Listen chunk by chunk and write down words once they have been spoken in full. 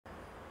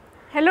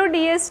Hello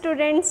dear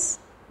students,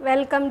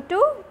 welcome to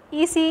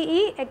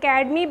ECE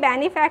Academy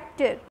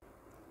Benefactor.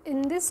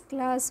 In this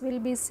class we will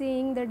be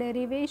seeing the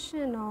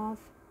derivation of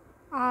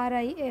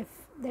RIF,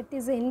 that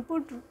is the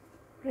input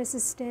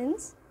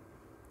resistance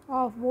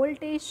of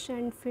voltage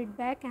shunt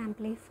feedback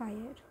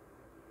amplifier.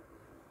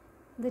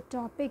 The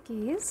topic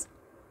is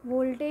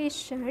voltage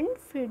shunt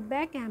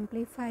feedback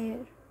amplifier.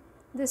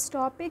 This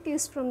topic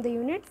is from the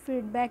unit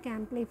feedback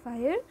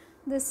amplifier.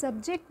 The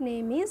subject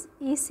name is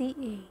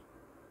ECA.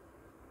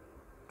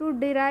 To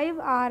derive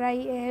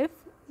RIF,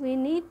 we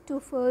need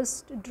to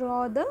first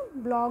draw the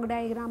block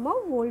diagram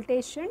of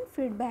voltage shunt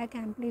feedback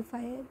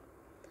amplifier.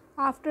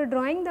 After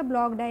drawing the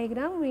block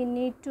diagram, we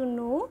need to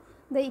know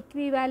the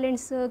equivalent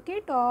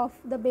circuit of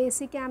the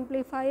basic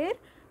amplifier,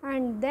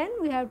 and then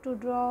we have to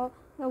draw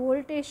the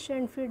voltage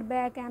shunt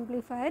feedback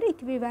amplifier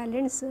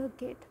equivalent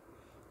circuit.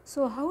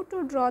 So, how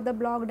to draw the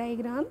block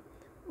diagram?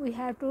 We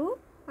have to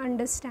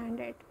understand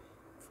it.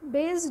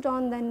 Based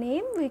on the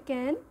name, we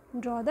can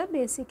draw the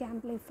basic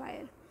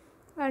amplifier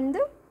and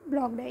the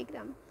block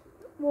diagram.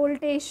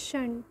 Voltage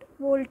shunt,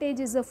 voltage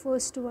is the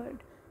first word.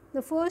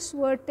 The first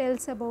word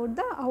tells about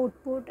the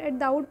output. At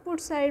the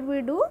output side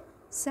we do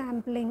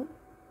sampling.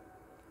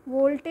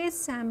 Voltage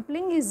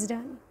sampling is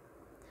done.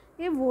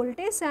 If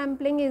voltage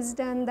sampling is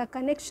done, the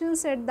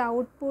connections at the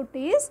output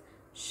is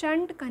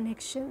shunt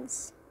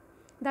connections.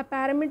 The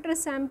parameter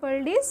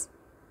sampled is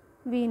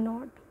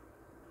V0.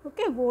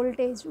 Okay,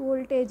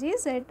 voltage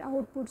is at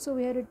output, so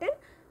we have written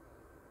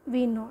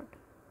V0.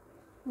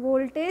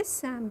 Voltage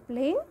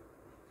sampling,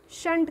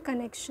 shunt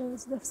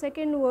connections. The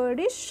second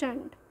word is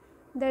shunt.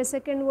 The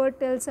second word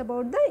tells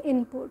about the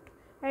input.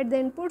 At the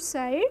input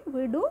side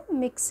we do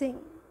mixing.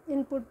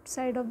 Input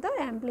side of the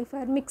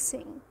amplifier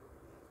mixing.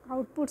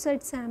 Output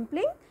side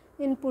sampling,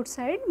 input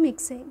side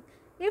mixing.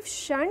 If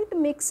shunt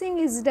mixing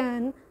is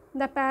done,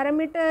 the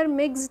parameter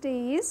mixed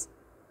is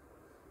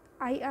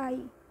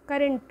II.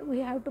 Current,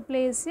 we have to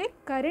place a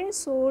current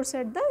source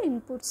at the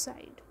input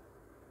side.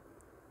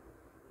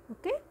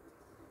 Okay.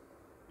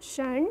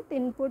 Shunt,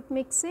 input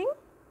mixing.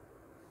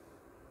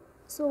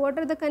 So, what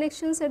are the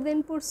connections at the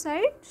input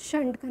side?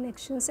 Shunt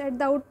connections. At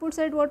the output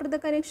side, what are the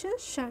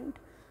connections? Shunt.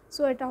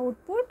 So, at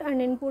output and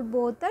input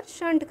both are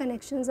shunt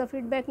connections. The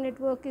feedback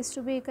network is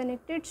to be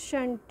connected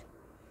shunt,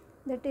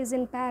 that is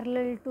in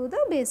parallel to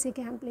the basic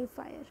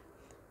amplifier.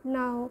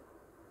 Now,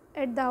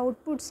 at the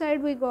output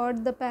side we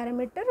got the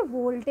parameter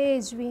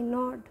voltage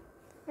V0.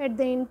 At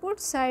the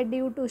input side,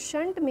 due to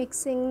shunt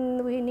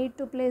mixing, we need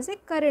to place a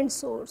current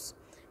source.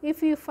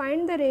 If you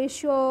find the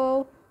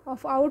ratio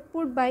of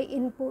output by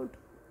input,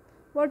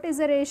 what is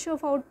the ratio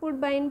of output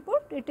by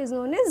input? It is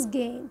known as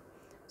gain.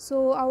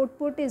 So,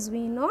 output is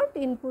V0,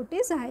 input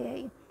is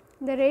II.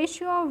 The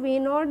ratio of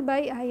V0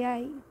 by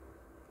II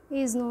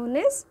is known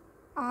as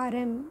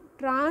RM,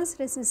 trans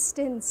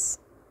resistance.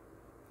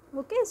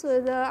 Okay,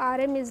 so the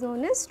RM is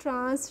known as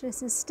trans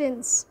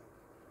resistance.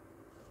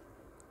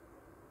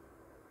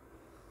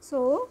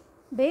 So,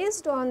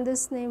 based on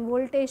this name,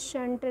 voltage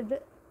shunt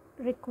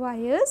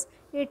requires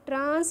a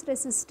trans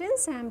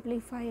resistance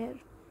amplifier.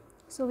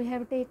 So, we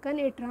have taken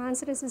a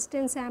trans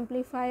resistance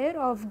amplifier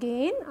of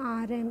gain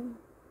RM.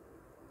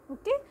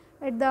 Okay.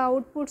 At the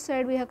output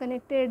side we have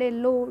connected a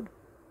load.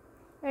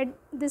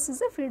 This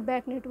is a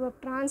feedback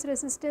network, trans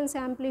resistance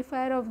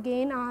amplifier of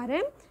gain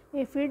RM,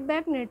 a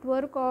feedback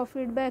network of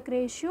feedback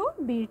ratio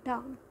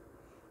beta.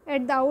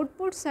 At the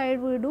output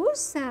side we do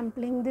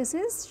sampling. This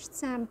is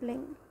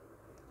sampling.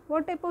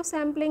 What type of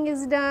sampling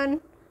is done?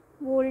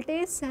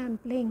 Voltage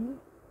sampling.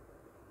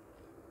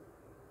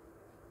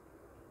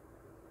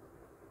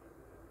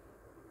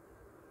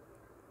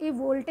 If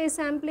voltage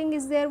sampling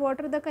is there, what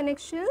are the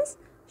connections?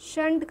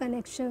 Shunt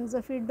connections.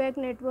 The feedback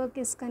network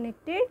is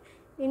connected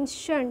in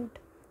shunt.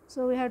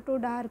 So, we have to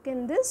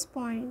darken this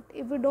point.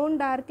 If we do not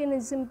darken,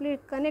 it simply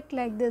connect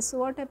like this. So,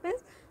 what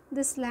happens?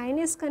 This line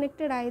is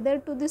connected either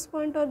to this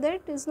point or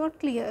that is not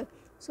clear.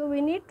 So,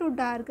 we need to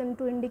darken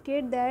to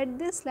indicate that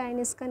this line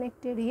is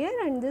connected here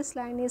and this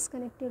line is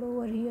connected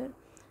over here.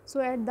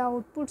 So, at the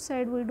output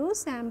side we do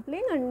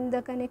sampling and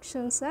the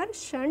connections are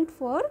shunt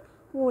for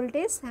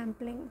voltage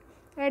sampling.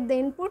 At the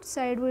input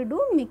side we do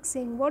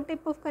mixing. What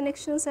type of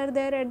connections are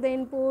there at the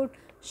input?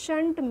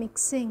 Shunt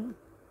mixing.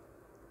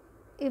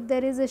 If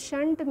there is a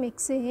shunt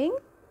mixing,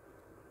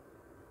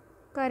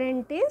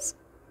 current is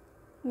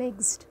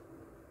mixed.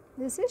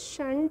 This is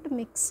shunt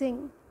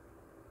mixing.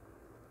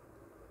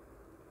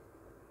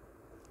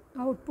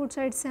 Output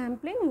side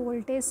sampling,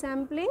 voltage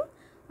sampling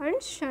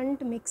and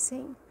shunt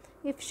mixing.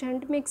 If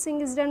shunt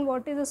mixing is done,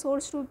 what is the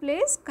source to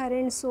place?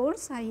 Current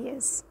source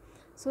IS.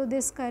 So,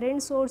 this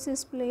current source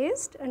is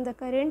placed and the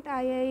current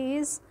II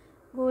is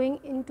going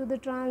into the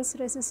trans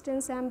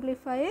resistance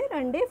amplifier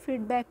and a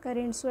feedback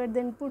current. So, at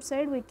the input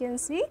side we can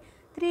see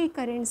three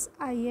currents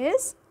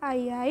IS,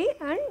 II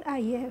and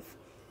IF.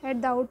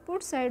 At the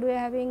output side we are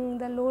having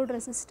the load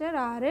resistor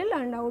RL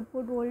and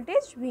output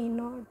voltage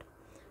V0.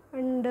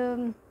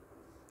 And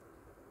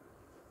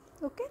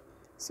okay.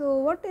 So,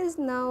 what is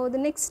now the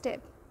next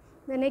step?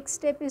 The next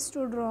step is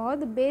to draw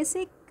the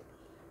basic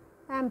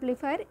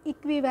amplifier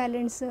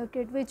equivalent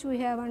circuit, which we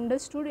have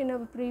understood in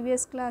our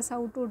previous class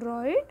how to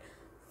draw it.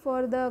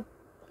 For the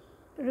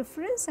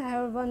reference, I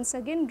have once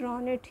again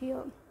drawn it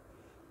here.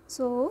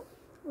 So,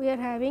 we are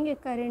having a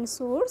current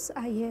source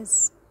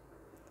Is.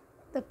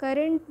 The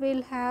current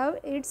will have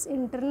its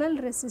internal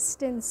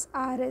resistance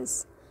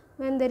Rs.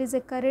 When there is a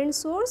current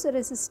source,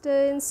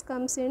 resistance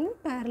comes in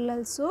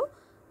parallel. So,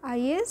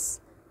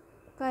 Is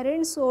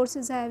current source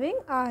is having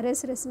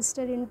Rs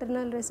resistor,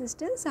 internal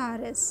resistance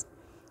Rs,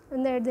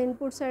 and at the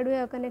input side we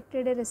have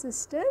connected a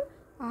resistor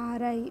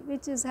Ri,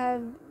 which is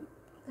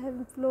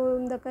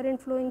the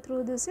current flowing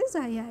through this is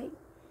Ii,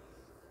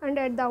 and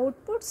at the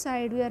output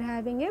side we are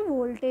having a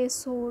voltage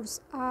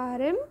source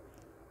Rm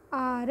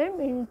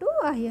into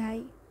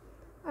Ii,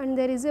 and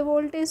there is a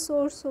voltage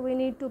source, so we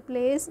need to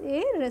place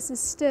a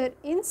resistor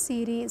in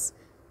series.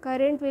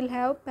 Current will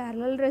have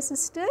parallel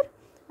resistor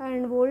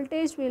and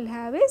voltage will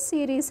have a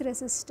series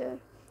resistor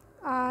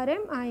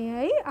Rm,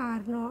 Ii,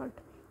 R0.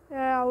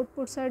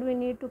 Output side we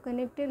need to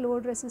connect a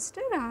load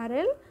resistor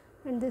RL,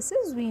 and this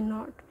is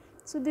V0.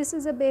 So, this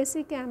is a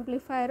basic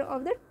amplifier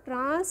of the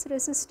trans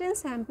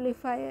resistance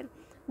amplifier.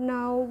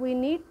 Now, we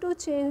need to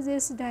change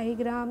this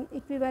diagram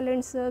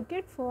equivalent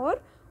circuit for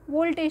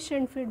voltage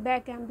shunt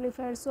feedback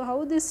amplifier. So,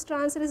 how this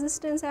trans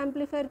resistance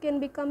amplifier can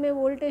become a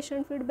voltage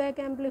shunt feedback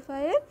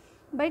amplifier?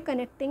 By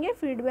connecting a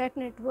feedback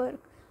network.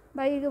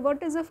 By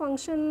what is the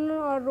function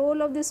or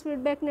role of this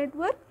feedback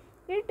network?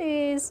 It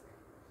is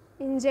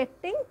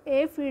injecting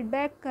a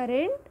feedback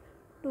current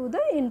to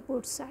the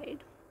input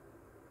side.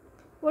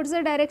 What is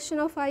the direction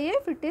of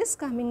IF? It is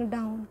coming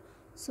down.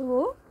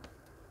 So,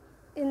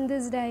 in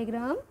this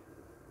diagram,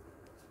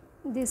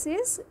 this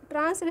is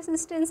trans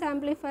resistance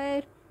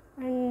amplifier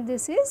and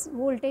this is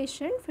voltage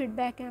shunt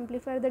feedback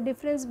amplifier. The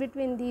difference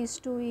between these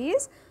two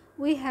is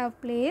we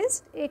have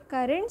placed a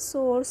current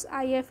source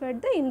IF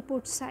at the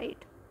input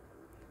side.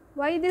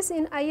 Why this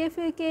in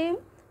IF came?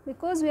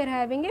 Because we are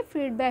having a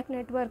feedback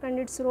network and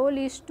its role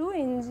is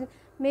to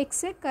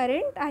mix a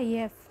current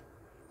IF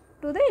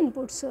to the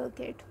input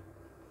circuit.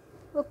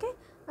 Okay,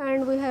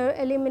 and we have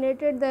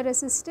eliminated the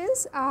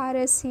resistance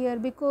Rs here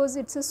because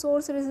it is a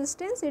source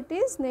resistance, it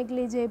is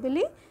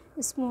negligibly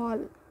small.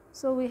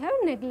 So, we have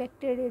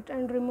neglected it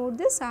and removed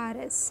this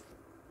Rs.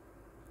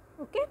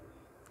 Okay.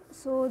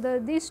 So,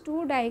 these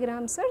two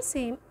diagrams are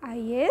same,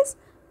 Is,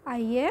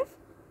 If,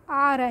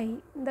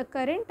 Ri. The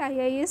current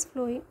Ii is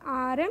flowing,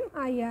 Rm,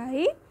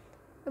 Ii,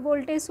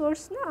 voltage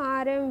source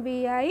Rm,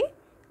 Vi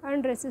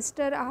and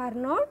resistor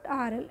R0,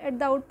 RL. At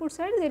the output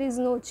side there is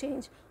no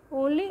change,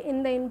 only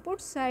in the input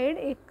side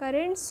a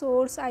current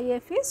source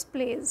If is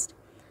placed.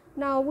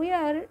 Now, we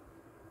are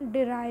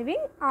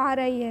deriving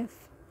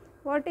Rif.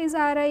 What is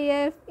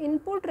Rif?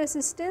 Input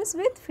resistance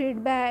with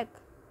feedback.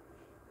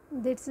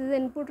 This is the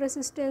input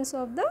resistance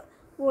of the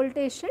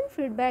voltage shunt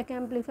feedback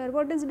amplifier.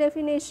 What is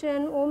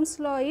definition? Ohm's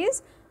law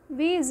is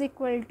V is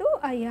equal to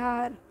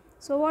IR.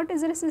 So, what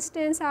is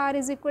resistance? R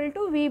is equal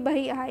to V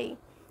by I.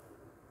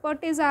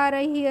 What is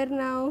Ri here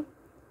now?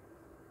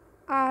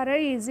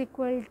 Ri is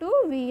equal to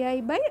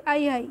Vi by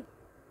Ii.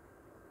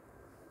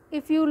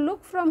 If you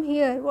look from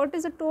here, what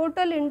is the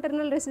total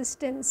internal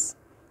resistance?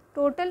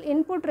 Total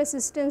input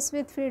resistance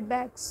with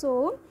feedback.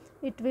 So,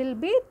 it will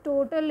be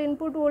total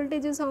input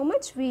voltage is how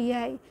much?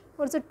 Vi.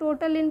 What is the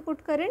total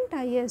input current?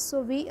 Is.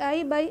 So,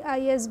 Vi by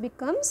Is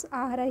becomes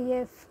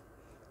Rif.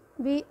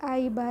 Vi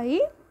by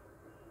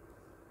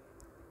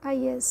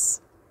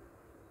Is.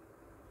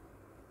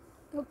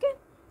 Okay.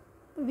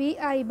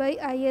 Vi by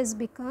Is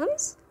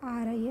becomes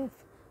Rif.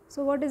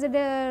 So, what is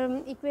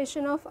the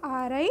equation of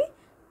Ri?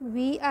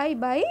 Vi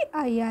by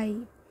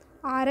Ii.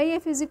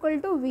 Rif is equal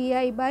to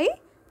Vi by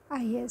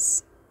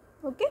Is.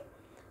 Okay.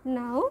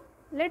 Now,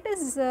 let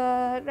us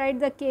write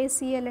the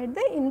KCL at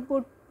the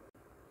input.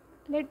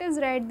 Let us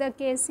write the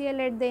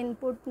KCL at the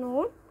input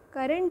node.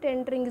 Current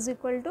entering is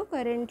equal to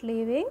current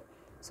leaving.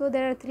 So,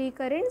 there are three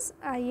currents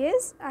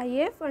Is,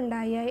 If and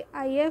Ii.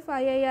 If,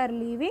 Ii are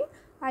leaving,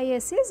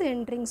 Is is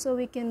entering. So,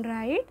 we can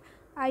write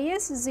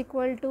Is is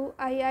equal to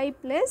Ii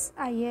plus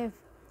If.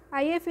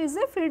 If is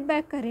the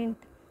feedback current.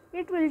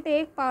 It will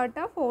take part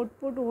of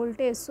output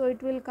voltage. So,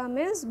 it will come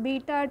as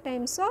beta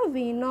times of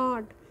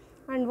V0.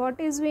 And what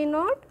is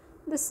V0?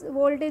 This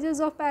voltages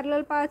of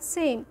parallel path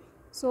same.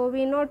 So,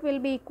 V0 will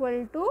be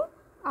equal to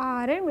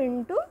Rm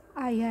into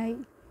Ii.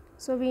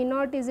 So,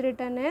 V0 is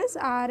written as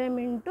Rm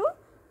into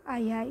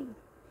Ii.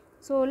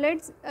 So,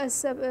 let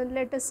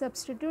us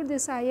substitute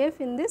this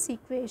If in this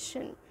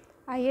equation.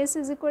 Is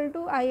is equal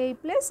to Ii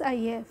plus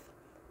If.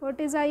 What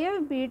is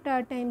If?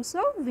 Beta times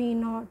of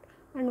V0.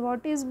 And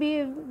what is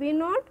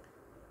V0?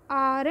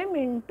 Rm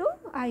into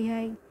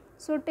Ii.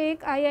 So,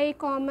 take Ii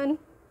common.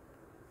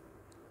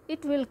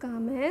 It will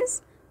come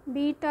as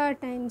beta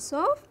times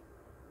of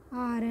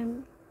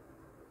Rm.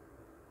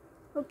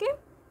 Okay.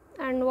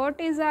 And what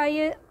is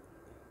Ii?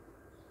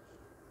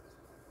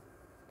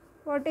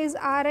 What is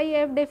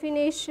Rif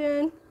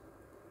definition?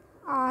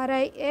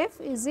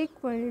 Rif is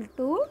equal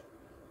to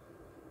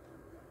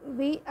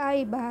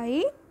Vi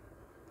by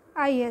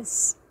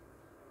Is.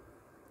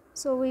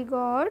 So, we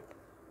got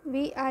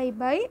Vi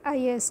by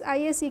Is.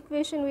 Is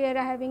equation we are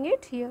having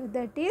it here,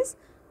 that is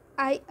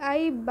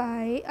II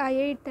by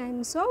II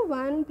times of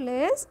 1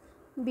 plus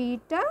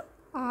beta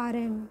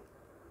Rm.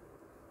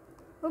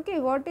 Okay,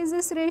 what is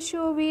this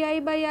ratio Vi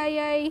by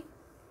II?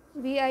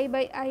 Vi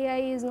by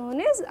II is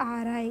known as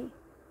Ri.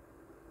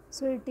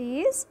 So, it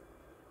is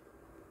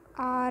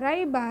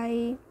Ri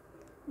by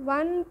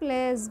 1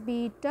 plus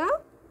beta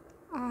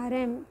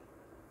Rm.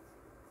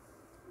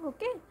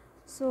 Okay.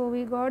 So,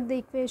 we got the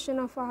equation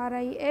of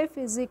RIF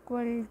is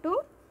equal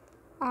to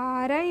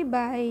Ri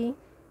by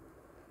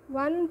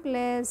 1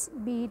 plus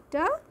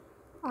beta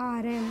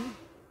Rm.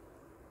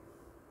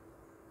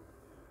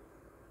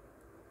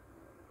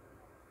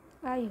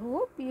 I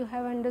hope you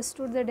have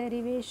understood the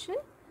derivation.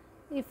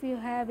 If you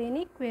have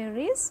any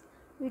queries,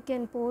 you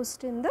can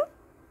post in the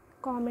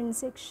comment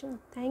section.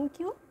 Thank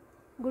you.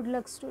 Good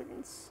luck,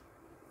 students.